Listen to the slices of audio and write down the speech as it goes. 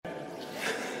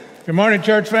Good morning,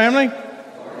 church family.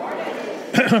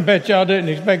 I bet y'all didn't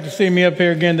expect to see me up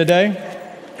here again today.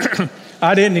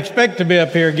 I didn't expect to be up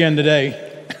here again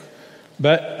today,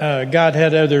 but God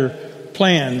had other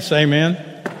plans, amen.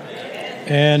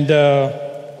 And,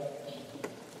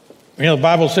 the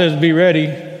Bible says be ready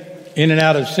in and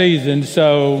out of season.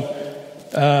 So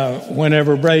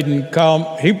whenever Braden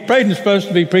called, Braden's supposed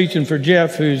to be preaching for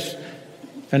Jeff, and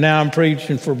now I'm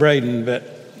preaching for Braden,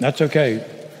 but that's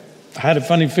okay. I had a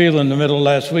funny feeling in the middle of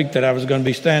last week that I was going to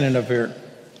be standing up here.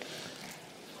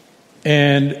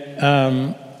 And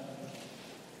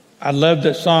I love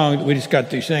that song that we just got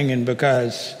through singing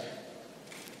because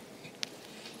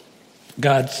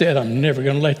God said, I'm never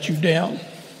going to let you down.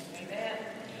 Amen.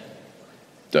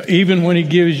 So even when he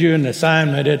gives you an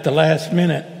assignment at the last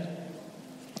minute,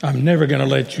 I'm never going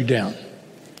to let you down.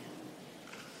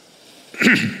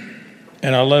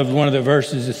 And I loved one of the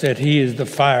verses that said, he is the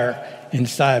fire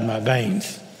inside my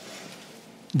veins.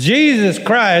 Jesus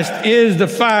Christ is the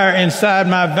fire inside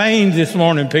my veins this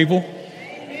morning, people.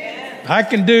 Amen. I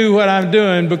can do what I'm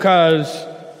doing because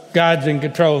God's in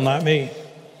control, not me.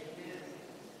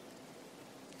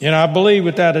 I believe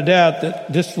without a doubt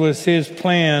that this was his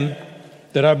plan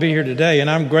that I'll be here today, and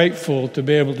I'm grateful to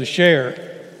be able to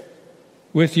share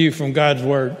with you from God's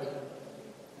word.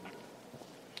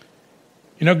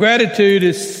 Gratitude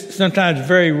is sometimes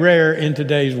very rare in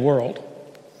today's world.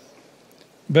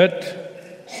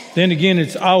 But then again,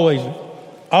 it's always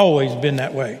been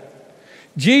that way.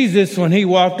 Jesus, when he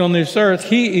walked on this earth,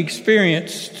 he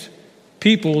experienced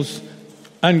people's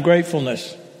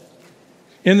ungratefulness.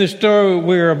 In the story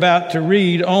we're about to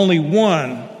read, only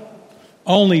one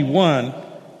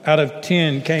out of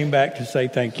 10 came back to say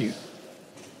thank you.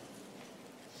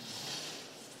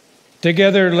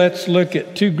 Together, let's look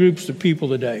at two groups of people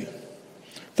today.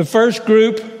 The first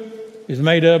group is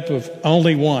made up of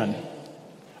only one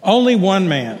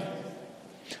man.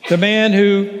 The man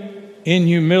who, in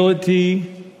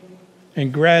humility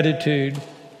and gratitude,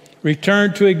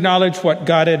 returned to acknowledge what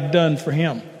God had done for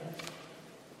him.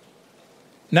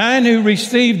 9 who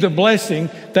received the blessing,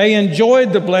 they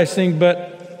enjoyed the blessing,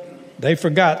 but they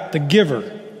forgot the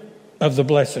giver of the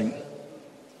blessing.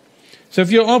 So if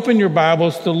you'll open your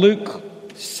Bibles to Luke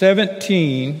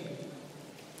 17,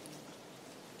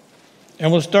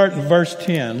 and we'll start in verse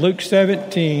 10. Luke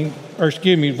 17,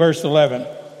 verse 11.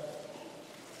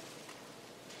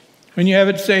 When you have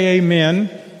it, say amen.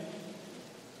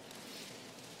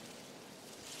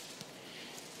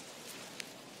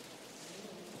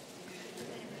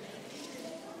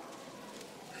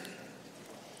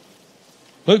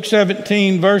 Luke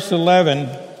 17, verse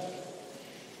 11.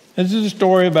 This is a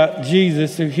story about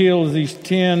Jesus who heals these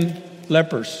 10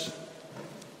 lepers.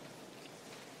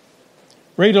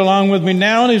 Read along with me.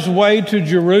 Now on his way to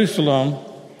Jerusalem,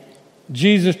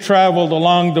 Jesus traveled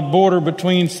along the border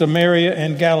between Samaria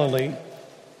and Galilee.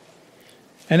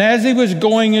 And as he was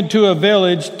going into a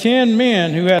village, 10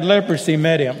 men who had leprosy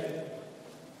met him.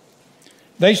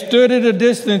 They stood at a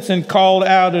distance and called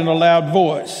out in a loud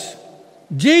voice,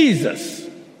 Jesus,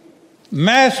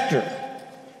 Master,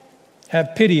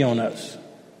 have pity on us.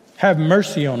 Have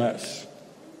mercy on us.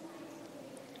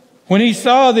 When he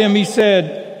saw them, he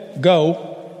said,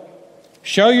 Go,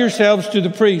 show yourselves to the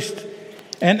priest.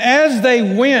 And as they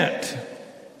went,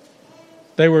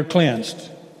 they were cleansed.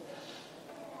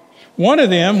 One of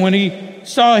them, when he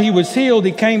saw he was healed,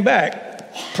 he came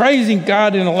back, praising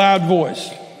God in a loud voice.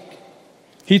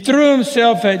 He threw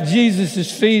himself at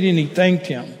Jesus' feet and he thanked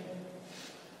him.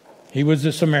 He was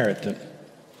a Samaritan.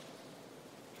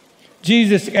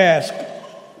 Jesus asked,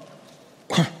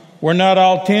 were not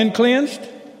all 10 cleansed?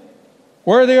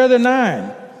 Where are the other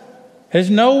 9? Has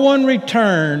no one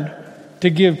returned to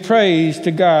give praise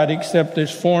to God except this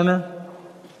foreigner?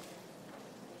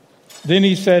 Then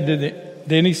he said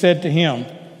to him,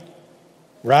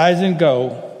 rise and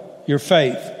go. Your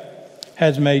faith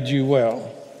has made you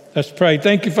well. Let's pray.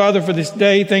 Thank you, Father, for this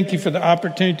day. Thank you for the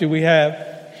opportunity we have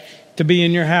to be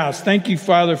in your house. Thank you,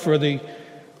 Father, for the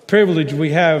privilege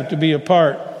we have to be a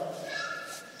part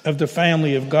of the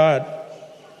family of God.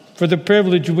 For the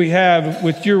privilege we have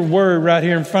with your word right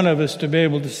here in front of us to be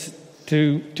able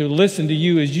to listen to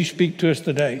you as you speak to us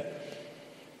today.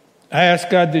 I ask,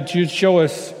 God, that you'd show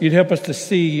us, you'd help us to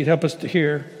see, you'd help us to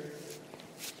hear.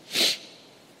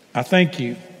 I thank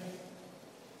you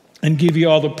and give you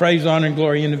all the praise, honor, and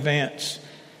glory in advance.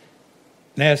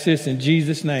 And ask this in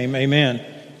Jesus' name, amen.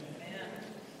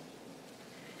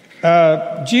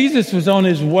 Jesus was on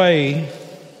his way,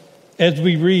 as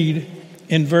we read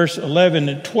in verse 11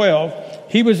 and 12.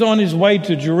 He was on his way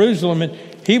to Jerusalem, and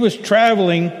he was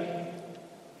traveling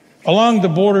along the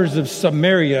borders of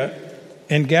Samaria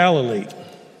and Galilee.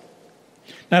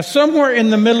 Now, somewhere in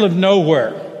the middle of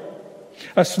nowhere,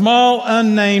 a small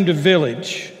unnamed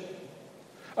village,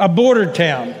 a border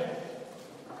town,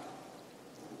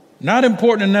 not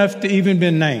important enough to even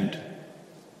be named,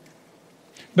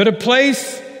 but a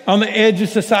place on the edge of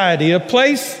society, a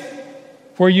place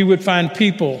where you would find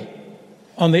people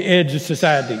on the edge of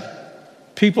society,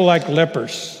 people like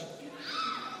lepers,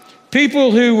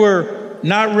 people who were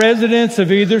not residents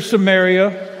of either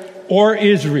Samaria or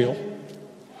Israel,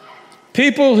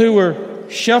 people who were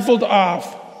shuffled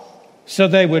off so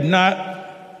they would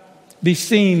not be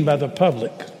seen by the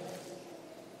public.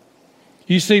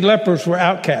 You see, lepers were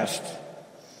outcasts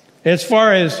as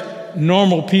far as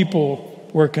normal people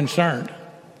were concerned.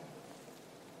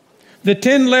 The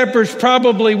 10 lepers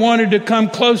probably wanted to come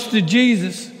close to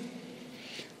Jesus,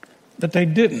 but they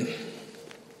didn't.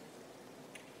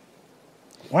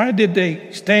 Why did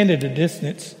they stand at a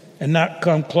distance and not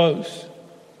come close?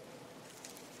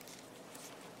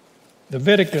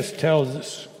 Leviticus tells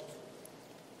us,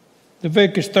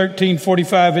 Leviticus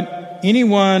 13:45, and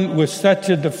anyone with such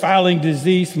a defiling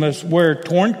disease must wear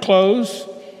torn clothes,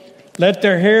 let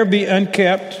their hair be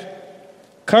unkempt,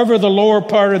 cover the lower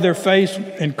part of their face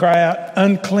and cry out,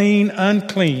 unclean,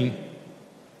 unclean.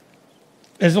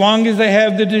 As long as they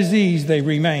have the disease, they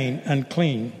remain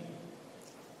unclean.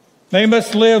 They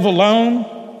must live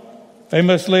alone. They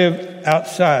must live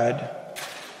outside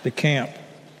the camp.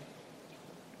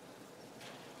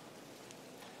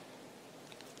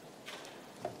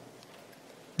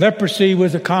 Leprosy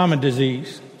was a common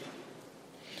disease.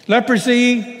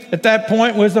 Leprosy at that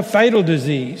point was a fatal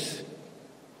disease,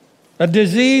 a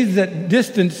disease that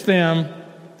distanced them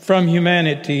from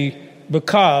humanity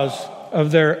because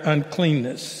of their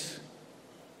uncleanness.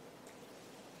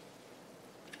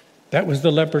 That was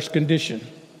the leper's condition.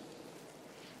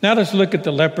 Now let's look at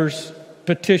the leper's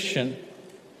petition.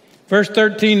 Verse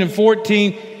 13 and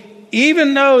 14,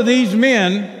 even though these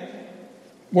men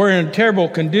were in a terrible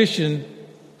condition,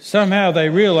 somehow they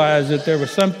realized that there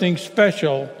was something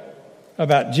special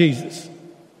about Jesus.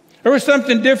 There was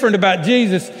something different about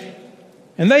Jesus.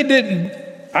 And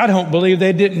I don't believe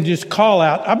they didn't just call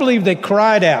out. I believe they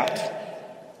cried out.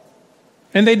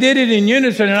 And they did it in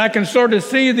unison. And I can sort of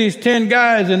see these 10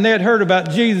 guys, and they had heard about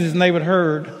Jesus, and they had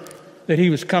heard that he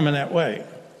was coming that way.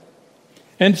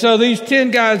 And so these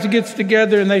 10 guys gets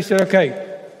together, and they said,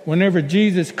 okay, whenever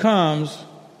Jesus comes,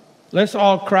 let's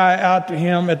all cry out to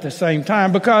him at the same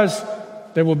time, because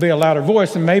there will be a louder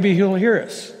voice, and maybe he'll hear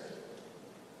us.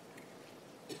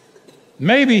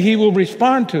 Maybe he will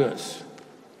respond to us.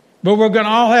 But we're going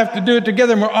to all have to do it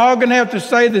together, and we're all going to have to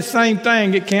say the same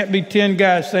thing. It can't be 10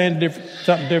 guys saying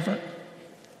something different.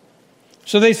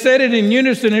 So they said it in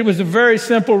unison. It was a very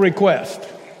simple request.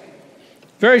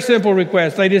 Very simple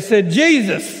request. They just said,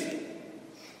 Jesus,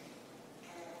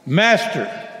 Master,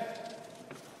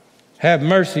 have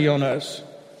mercy on us,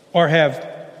 or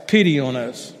have pity on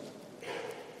us.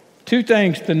 Two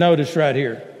things to notice right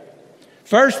here.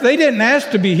 First, they didn't ask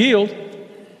to be healed.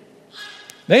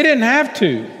 They didn't have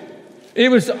to. It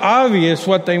was obvious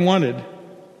what they wanted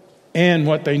and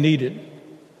what they needed.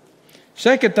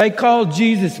 Second, they called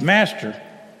Jesus Master.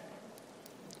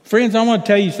 Friends, I want to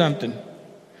tell you something.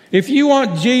 If you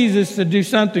want Jesus to do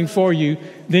something for you,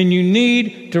 then you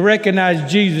need to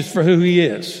recognize Jesus for who he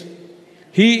is.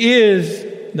 He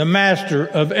is the master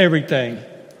of everything.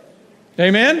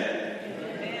 Amen?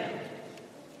 Amen.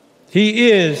 He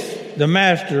is the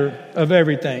master of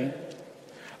everything.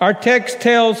 Our text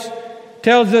tells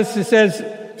us, it says,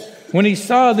 when he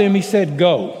saw them, he said,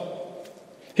 go.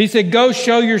 He said, go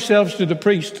show yourselves to the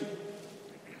priest.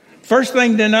 First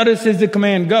thing to notice is the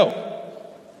command, go.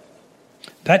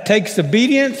 That takes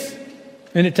obedience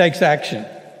and it takes action.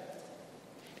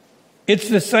 It's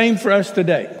the same for us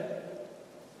today.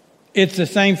 It's the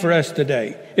same for us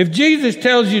today. If Jesus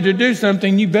tells you to do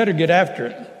something, you better get after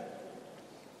it.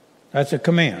 That's a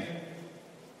command.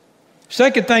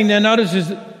 Second thing to notice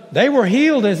is they were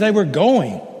healed as they were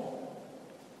going.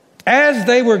 As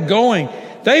they were going,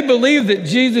 they believed that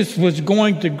Jesus was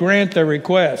going to grant their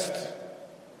request.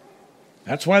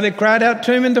 That's why they cried out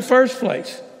to him in the first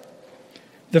place.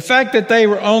 The fact that they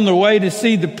were on their way to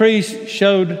see the priest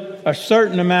showed a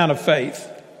certain amount of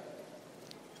faith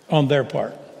on their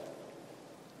part.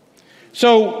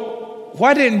 So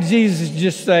why didn't Jesus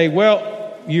just say,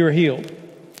 well, you're healed,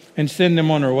 and send them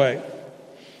on their way?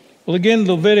 Well, again,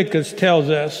 Leviticus tells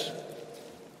us,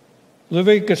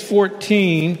 Leviticus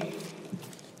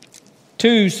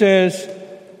 14:2 says,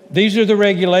 these are the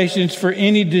regulations for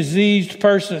any diseased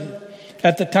person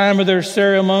at the time of their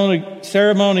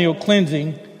ceremonial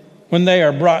cleansing when they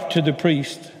are brought to the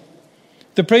priest.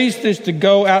 The priest is to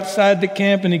go outside the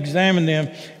camp and examine them.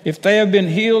 If they have been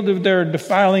healed of their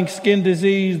defiling skin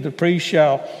disease, the priest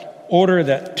shall order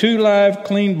that 2 live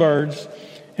clean birds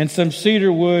and some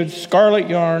cedar wood, scarlet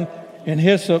yarn, and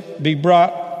hyssop be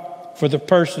brought for the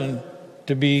person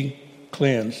to be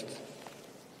cleansed.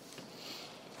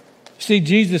 See,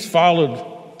 Jesus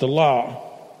followed the law.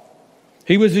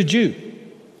 He was a Jew.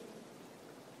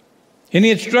 And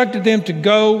he instructed them to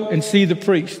go and see the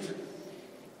priest.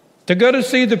 To go to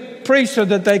see the priest so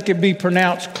that they could be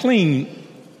pronounced clean,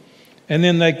 and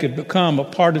then they could become a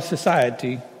part of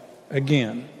society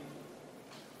again.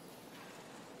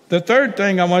 The third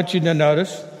thing I want you to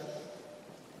notice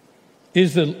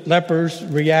is the leper's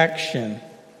reaction.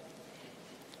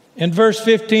 In verse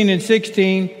 15 and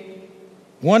 16,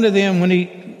 one of them,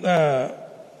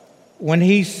 when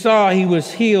he saw he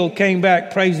was healed, came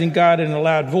back praising God in a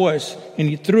loud voice, and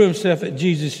he threw himself at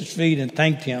Jesus' feet and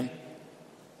thanked him.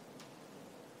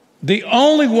 The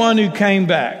only one who came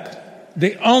back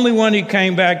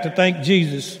to thank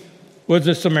Jesus was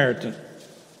the Samaritan.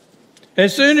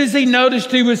 As soon as he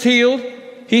noticed he was healed,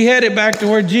 he headed back to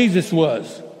where Jesus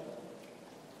was.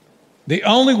 The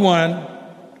only one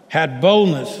had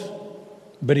boldness,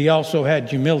 but he also had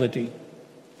humility.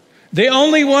 The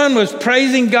only one was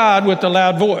praising God with a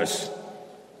loud voice.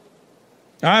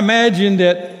 I imagine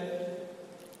that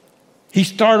he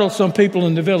startled some people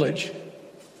in the village.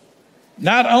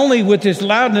 Not only with his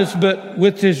loudness, but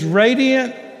with his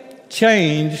radiant,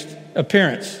 changed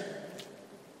appearance.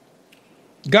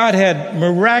 God had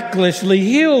miraculously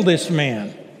healed this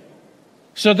man.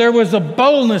 So there was a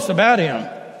boldness about him.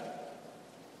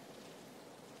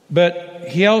 But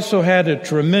he also had a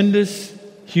tremendous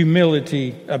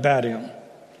humility about him.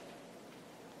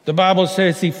 The Bible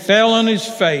says he fell on his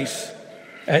face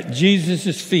at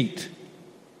Jesus' feet,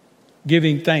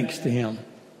 giving thanks to him.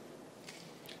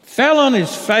 Fell on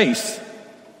his face.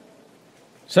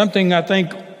 Something I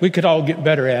think we could all get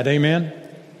better at. Amen?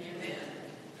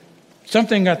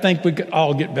 Something I think we could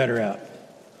all get better at.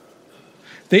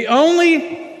 The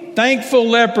only thankful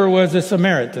leper was a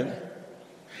Samaritan.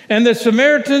 And the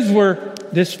Samaritans were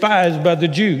despised by the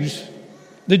Jews.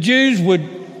 The Jews would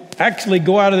actually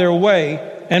go out of their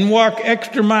way and walk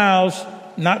extra miles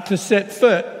not to set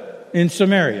foot in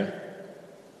Samaria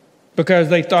because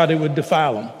they thought it would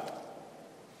defile them.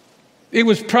 It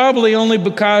was probably only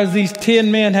because these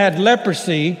 10 men had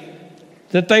leprosy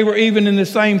that they were even in the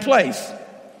same place,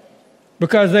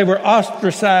 because they were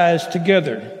ostracized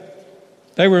together.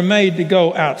 They were made to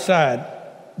go outside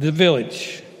the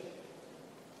village.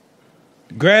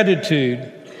 Gratitude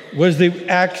was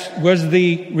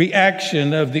the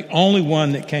reaction of the only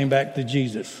one that came back to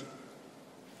Jesus.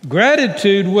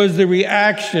 Gratitude was the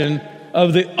reaction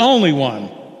of the only one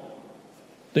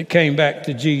that came back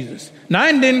to Jesus.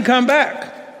 9 didn't come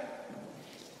back.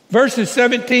 Verses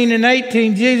 17 and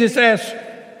 18, Jesus asked,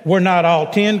 were not all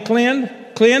 10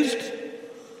 cleansed?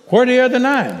 Where are the other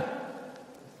 9?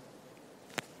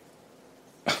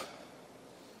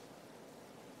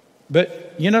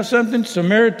 But you know something?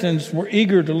 Samaritans were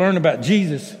eager to learn about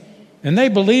Jesus, and they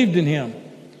believed in him.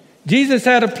 Jesus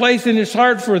had a place in his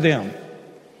heart for them,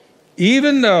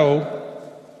 even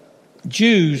though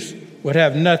Jews would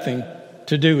have nothing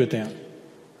to do with them.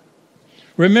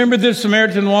 Remember the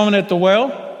Samaritan woman at the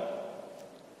well?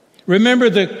 Remember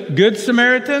the Good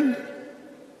Samaritan?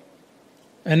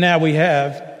 And now we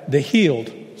have the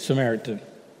healed Samaritan.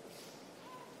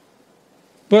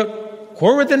 But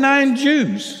where were the 9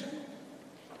 Jews?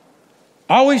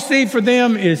 All we see for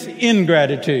them is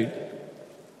ingratitude.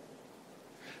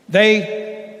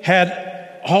 They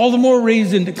had all the more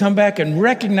reason to come back and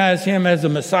recognize him as a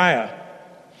Messiah,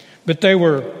 but they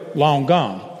were long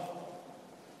gone.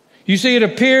 You see, it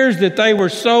appears that they were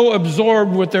so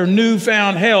absorbed with their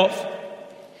newfound health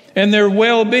and their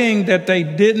well-being that they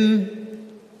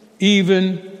didn't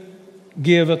even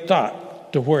give a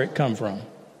thought to where it come from.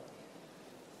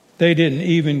 They didn't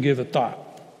even give a thought.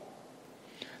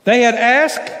 They had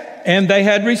asked and they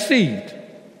had received,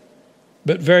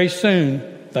 but very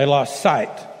soon they lost sight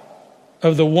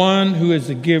of the one who is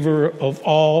the giver of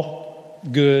all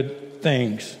good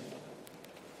things.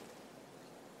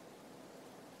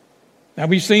 Now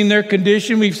we've seen their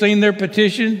condition, we've seen their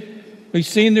petition, we've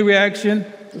seen the reaction.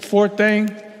 The fourth thing,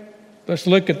 let's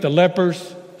look at the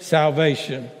leper's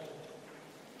salvation.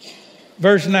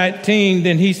 Verse 19,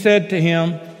 then he said to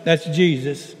him, that's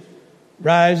Jesus,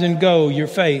 rise and go, your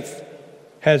faith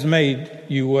has made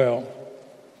you well.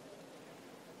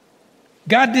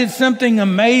 God did something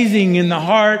amazing in the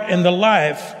heart and the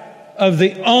life of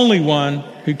the only one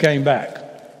who came back.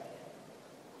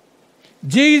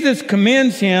 Jesus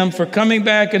commends him for coming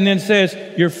back and then says,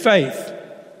 your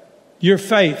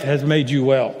faith has made you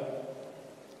well.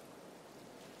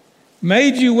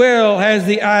 Made you well has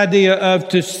the idea of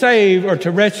to save or to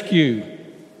rescue.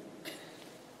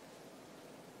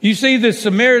 You see, the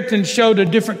Samaritan showed a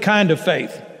different kind of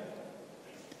faith.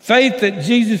 Faith that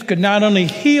Jesus could not only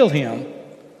heal him,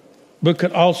 but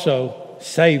could also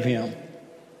save him.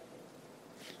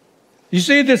 You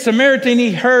see, the Samaritan,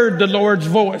 he heard the Lord's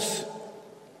voice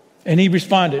and he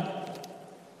responded.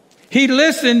 He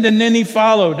listened and then he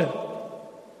followed.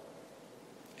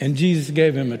 And Jesus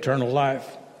gave him eternal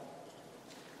life.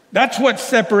 That's what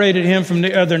separated him from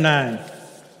the other 9.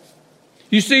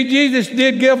 You see, Jesus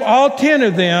did give all 10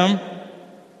 of them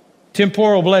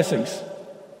temporal blessings.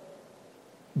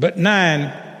 But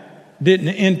 9 didn't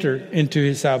enter into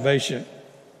his salvation.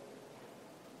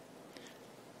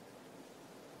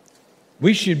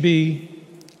 We should be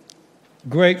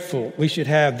grateful. We should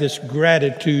have this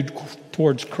gratitude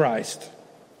towards Christ.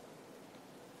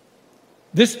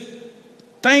 This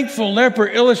thankful leper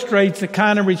illustrates the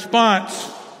kind of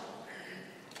response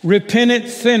repentant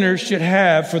sinners should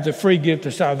have for the free gift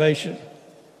of salvation.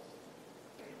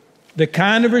 The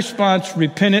kind of response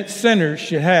repentant sinners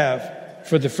should have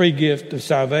for the free gift of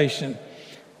salvation.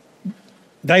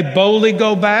 They boldly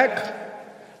go back,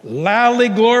 loudly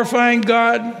glorifying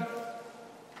God,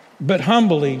 but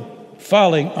humbly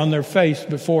falling on their face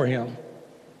before him,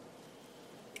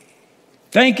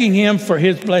 thanking him for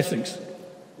his blessings.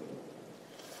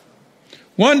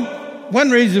 One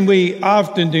reason we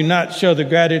often do not show the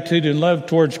gratitude and love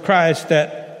towards Christ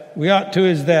that we ought to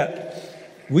is that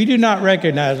we do not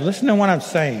recognize, listen to what I'm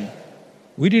saying,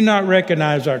 we do not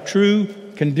recognize our true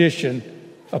condition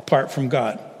apart from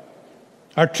God.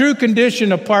 Our true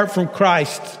condition apart from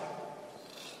Christ.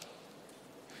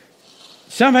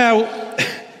 Somehow,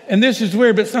 and this is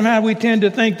weird, but somehow we tend to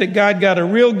think that God got a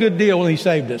real good deal when he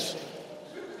saved us.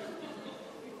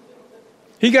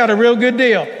 He got a real good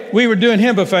deal. We were doing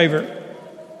him a favor.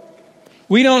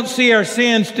 We don't see our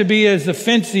sins to be as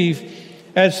offensive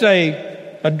as,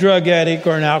 say, a drug addict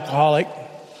or an alcoholic,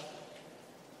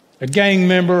 a gang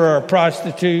member or a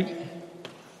prostitute.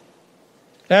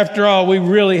 After all, we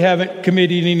really haven't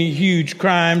committed any huge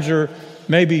crimes or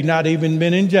maybe not even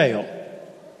been in jail.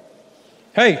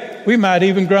 Hey, we might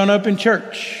even grown up in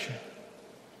church.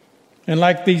 And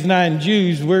like these 9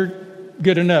 Jews, we're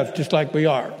good enough just like we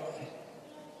are.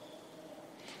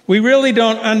 We really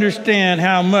don't understand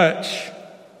how much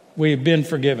we have been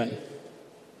forgiven.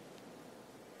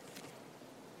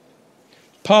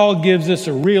 Paul gives us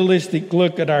a realistic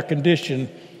look at our condition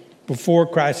before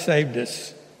Christ saved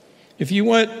us. If you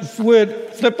would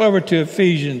flip over to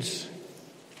Ephesians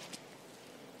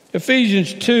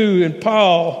 2, and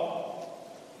Paul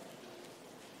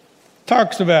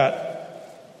talks about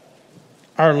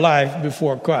our life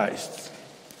before Christ.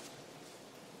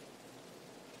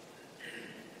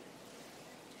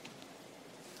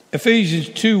 Ephesians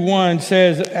 2:1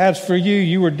 says, as for you,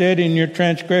 you were dead in your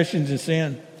transgressions and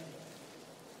sin,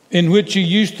 in which you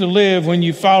used to live when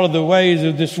you followed the ways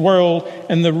of this world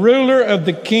and the ruler of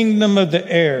the kingdom of the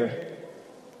air,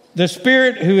 the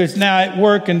spirit who is now at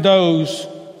work in those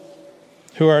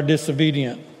who are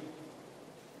disobedient.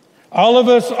 All of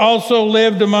us also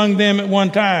lived among them at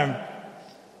one time,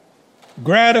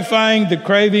 gratifying the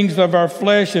cravings of our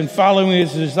flesh and following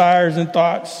its desires and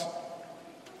thoughts.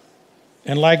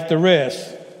 And like the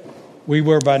rest, we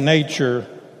were by nature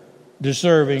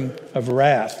deserving of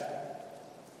wrath,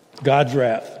 God's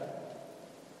wrath.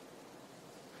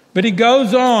 But he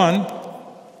goes on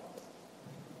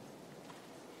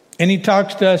and he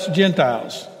talks to us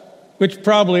Gentiles, which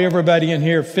probably everybody in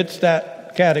here fits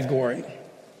that category.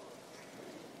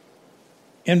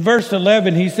 In verse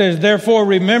 11, he says, therefore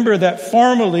remember that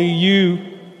formerly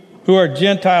you who are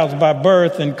Gentiles by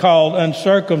birth and called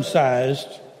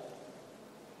uncircumcised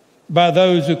by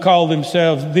those who call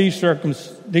themselves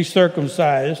the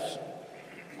circumcised,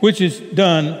 which is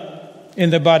done in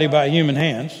the body by human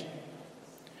hands.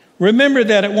 Remember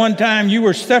that at one time you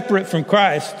were separate from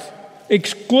Christ,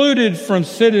 excluded from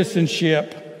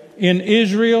citizenship in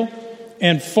Israel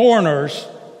and foreigners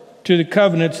to the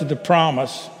covenants of the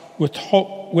promise,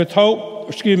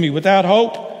 without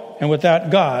hope and without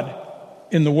God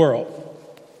in the world.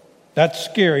 That's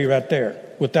scary right there.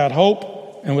 Without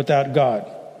hope and without God.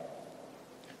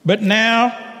 But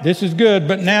now, this is good,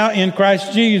 but now in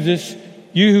Christ Jesus,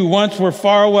 you who once were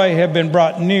far away have been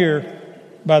brought near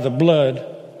by the blood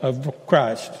of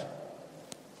Christ.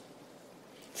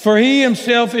 For he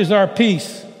himself is our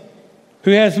peace, who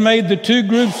has made the two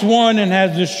groups one and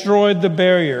has destroyed the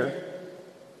barrier,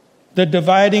 the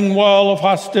dividing wall of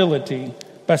hostility,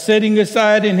 by setting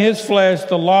aside in his flesh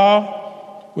the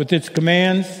law with its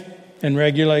commands and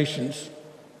regulations.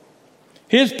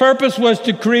 His purpose was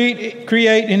to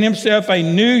create in himself a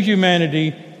new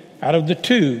humanity out of the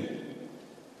two,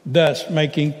 thus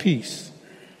making peace.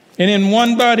 And in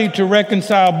one body to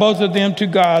reconcile both of them to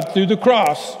God through the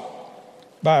cross,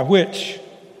 by which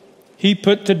he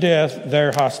put to death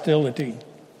their hostility.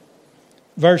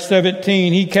 Verse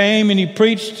 17, he came and he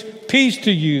preached peace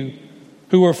to you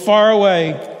who were far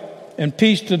away and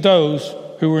peace to those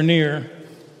who were near.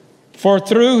 For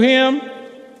through him,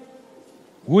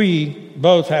 we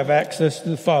both have access to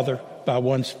the Father by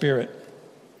one Spirit.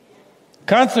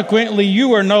 Consequently,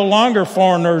 you are no longer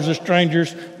foreigners or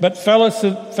strangers, but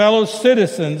fellow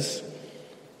citizens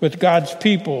with God's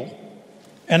people,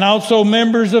 and also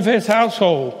members of his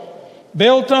household,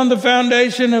 built on the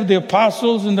foundation of the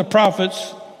apostles and the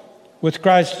prophets, with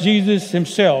Christ Jesus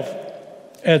himself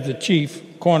as the chief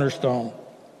cornerstone.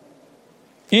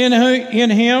 In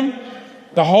him,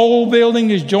 the whole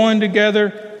building is joined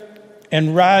together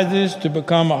and rises to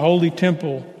become a holy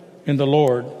temple in the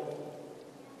Lord.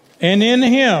 And in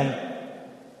him,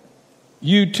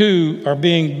 you too are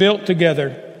being built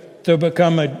together to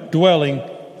become a dwelling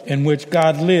in which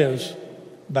God lives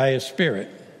by his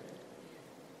Spirit.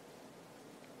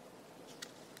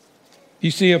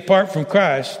 You see, apart from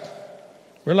Christ,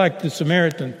 we're like the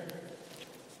Samaritan.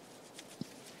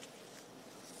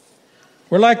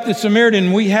 We're like the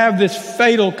Samaritan. We have this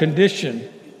fatal condition.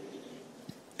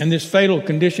 And this fatal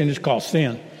condition is called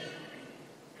sin.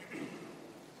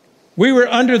 We were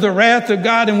under the wrath of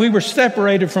God and we were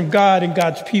separated from God and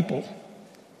God's people.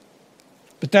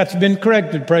 But that's been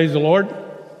corrected, praise the Lord. Amen.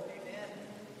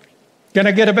 Can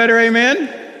I get a better amen?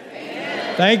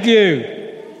 Amen. Thank you.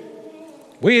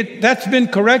 That's been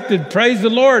corrected, praise the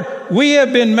Lord. We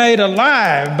have been made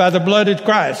alive by the blood of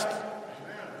Christ.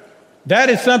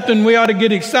 That is something we ought to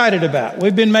get excited about.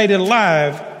 We've been made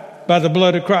alive by the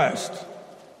blood of Christ.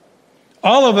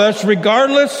 All of us,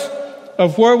 regardless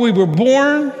of where we were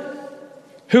born,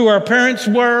 who our parents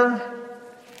were,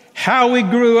 how we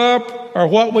grew up, or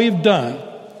what we've done,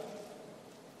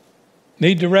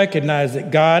 need to recognize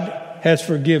that God has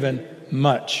forgiven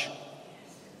much.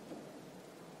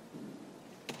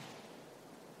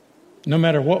 No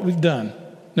matter what we've done,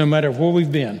 no matter where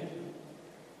we've been,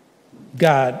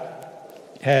 God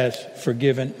has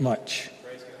forgiven much.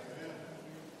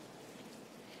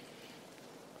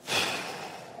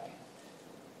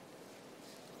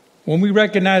 When we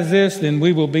recognize this, then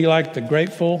we will be like the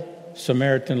grateful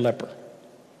Samaritan leper,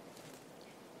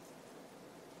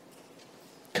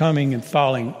 coming and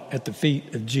falling at the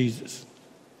feet of Jesus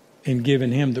and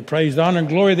giving him the praise, honor, and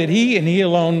glory that he and he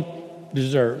alone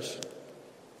deserves.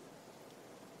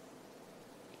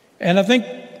 And I think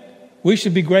we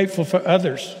should be grateful for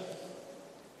others.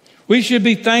 We should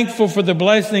be thankful for the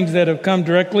blessings that have come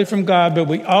directly from God, but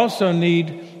we also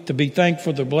need to be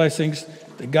thankful for the blessings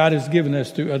that God has given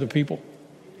us through other people.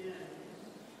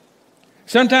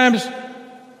 Sometimes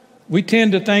we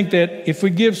tend to think that if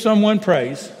we give someone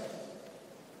praise,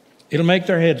 it'll make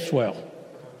their head swell.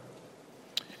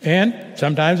 And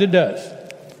sometimes it does.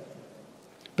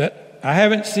 But I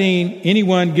haven't seen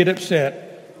anyone get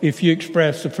upset if you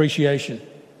express appreciation.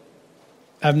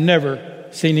 I've never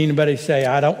seen anybody say,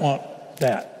 I don't want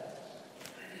that.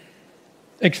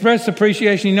 Express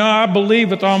appreciation. You know, I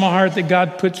believe with all my heart that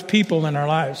God puts people in our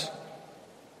lives.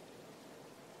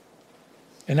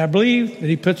 And I believe that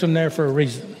he puts them there for a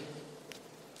reason.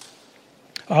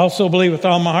 I also believe with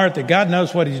all my heart that God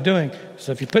knows what he's doing.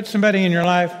 So if you put somebody in your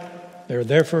life, they're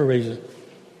there for a reason.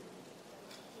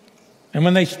 And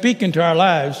when they speak into our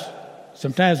lives,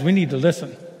 sometimes we need to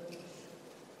listen.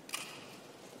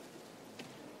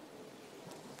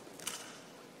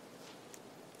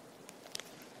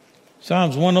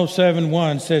 Psalms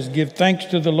 107:1 says, give thanks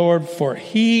to the Lord, for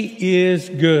he is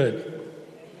good.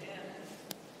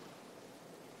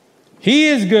 He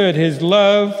is good. His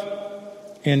love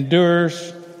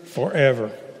endures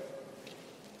forever.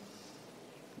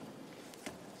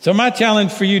 So my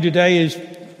challenge for you today is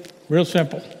real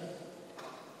simple.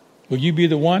 Will you be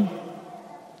the one?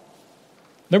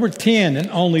 There were 10 and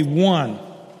only one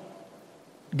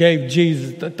gave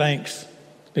Jesus the thanks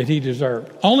that he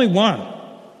deserved. Only one.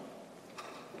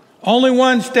 Only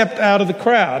one stepped out of the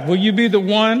crowd. Will you be the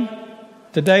one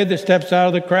today that steps out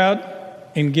of the crowd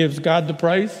and gives God the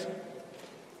praise?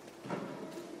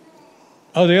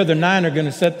 Oh, the other 9 are going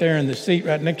to sit there in the seat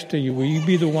right next to you. Will you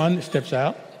be the one that steps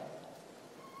out?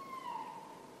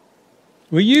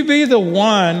 Will you be the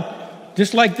one,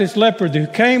 just like this leper who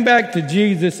came back to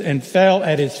Jesus and fell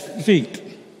at his feet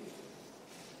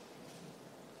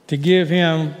to give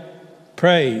him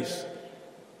praise.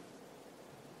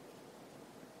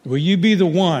 Will you be the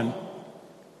one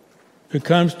who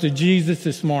comes to Jesus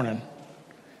this morning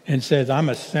and says, I'm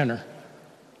a sinner.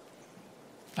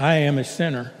 I am a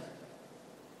sinner.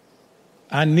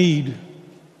 I need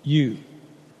you.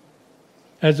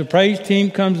 As the praise team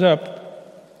comes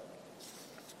up,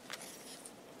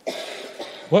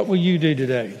 what will you do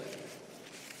today?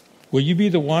 Will you be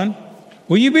the one?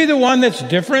 Will you be the one that's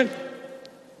different?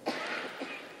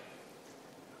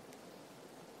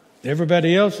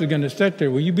 Everybody else is going to sit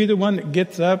there. Will you be the one that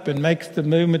gets up and makes the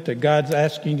movement that God's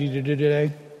asking you to do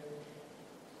today?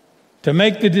 To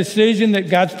make the decision that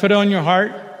God's put on your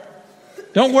heart?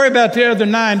 Don't worry about the other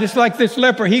 9. Just like this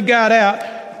leper, he got out,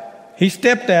 he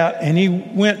stepped out, and he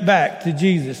went back to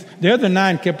Jesus. The other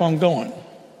 9 kept on going.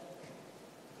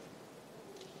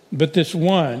 But this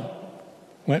one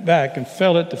went back and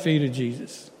fell at the feet of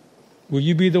Jesus. Will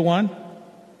you be the one?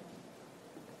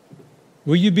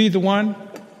 Will you be the one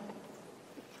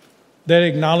that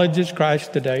acknowledges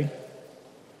Christ today?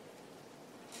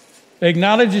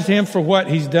 Acknowledges him for what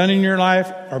he's done in your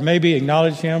life, or maybe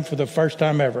acknowledge him for the first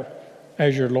time ever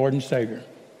as your Lord and Savior.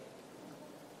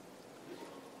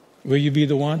 Will you be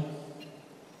the one?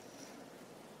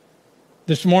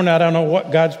 This morning, I don't know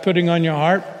what God's putting on your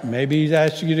heart. Maybe he's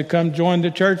asking you to come join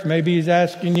the church. Maybe he's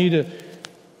asking you to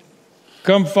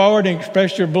come forward and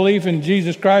express your belief in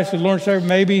Jesus Christ as Lord and Savior.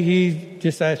 Maybe he's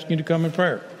just asking you to come in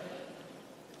prayer.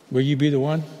 Will you be the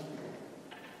one?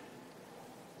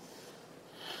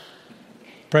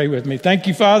 Pray with me. Thank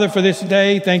you, Father, for this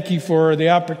day. Thank you for the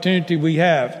opportunity we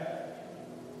have,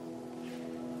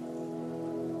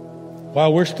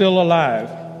 while we're still alive,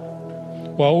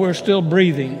 while we're still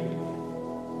breathing,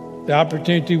 the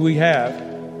opportunity we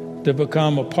have to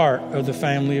become a part of the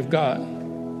family of God.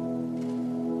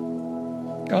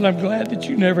 God, I'm glad that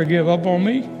you never give up on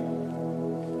me,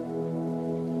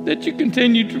 that you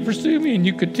continue to pursue me and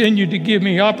you continue to give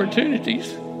me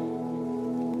opportunities.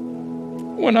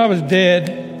 When I was dead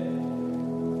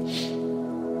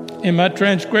in my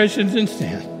transgressions and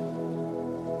sin,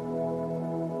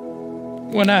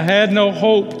 when I had no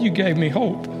hope, you gave me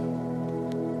hope.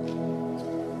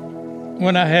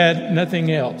 When I had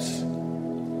nothing else,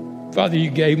 Father, you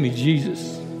gave me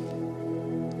Jesus.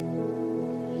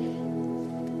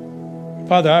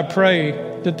 Father, I pray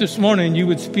that this morning you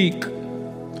would speak.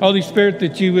 Holy Spirit,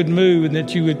 that you would move and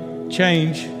that you would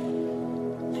change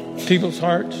people's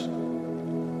hearts.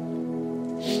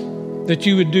 That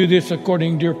you would do this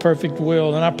according to your perfect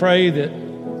will. And I pray that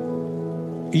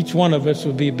each one of us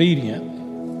would be obedient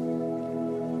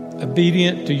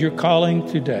to your calling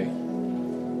today.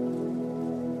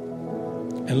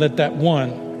 And let that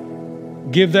one,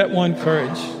 give that one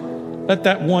courage. Let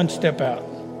that one step out.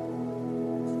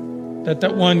 Let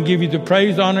that one give you the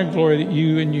praise, honor, and glory that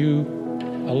you and you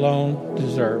alone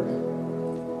deserve.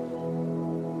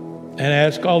 And I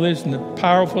ask all this in the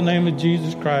powerful name of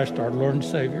Jesus Christ, our Lord and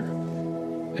Savior.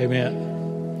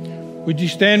 Amen. Would you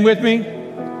stand with me?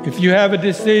 If you have a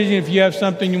decision, if you have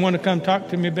something you want to come talk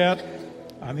to me about,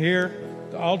 I'm here.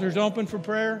 The altar's open for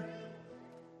prayer.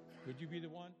 Would you be the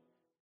one?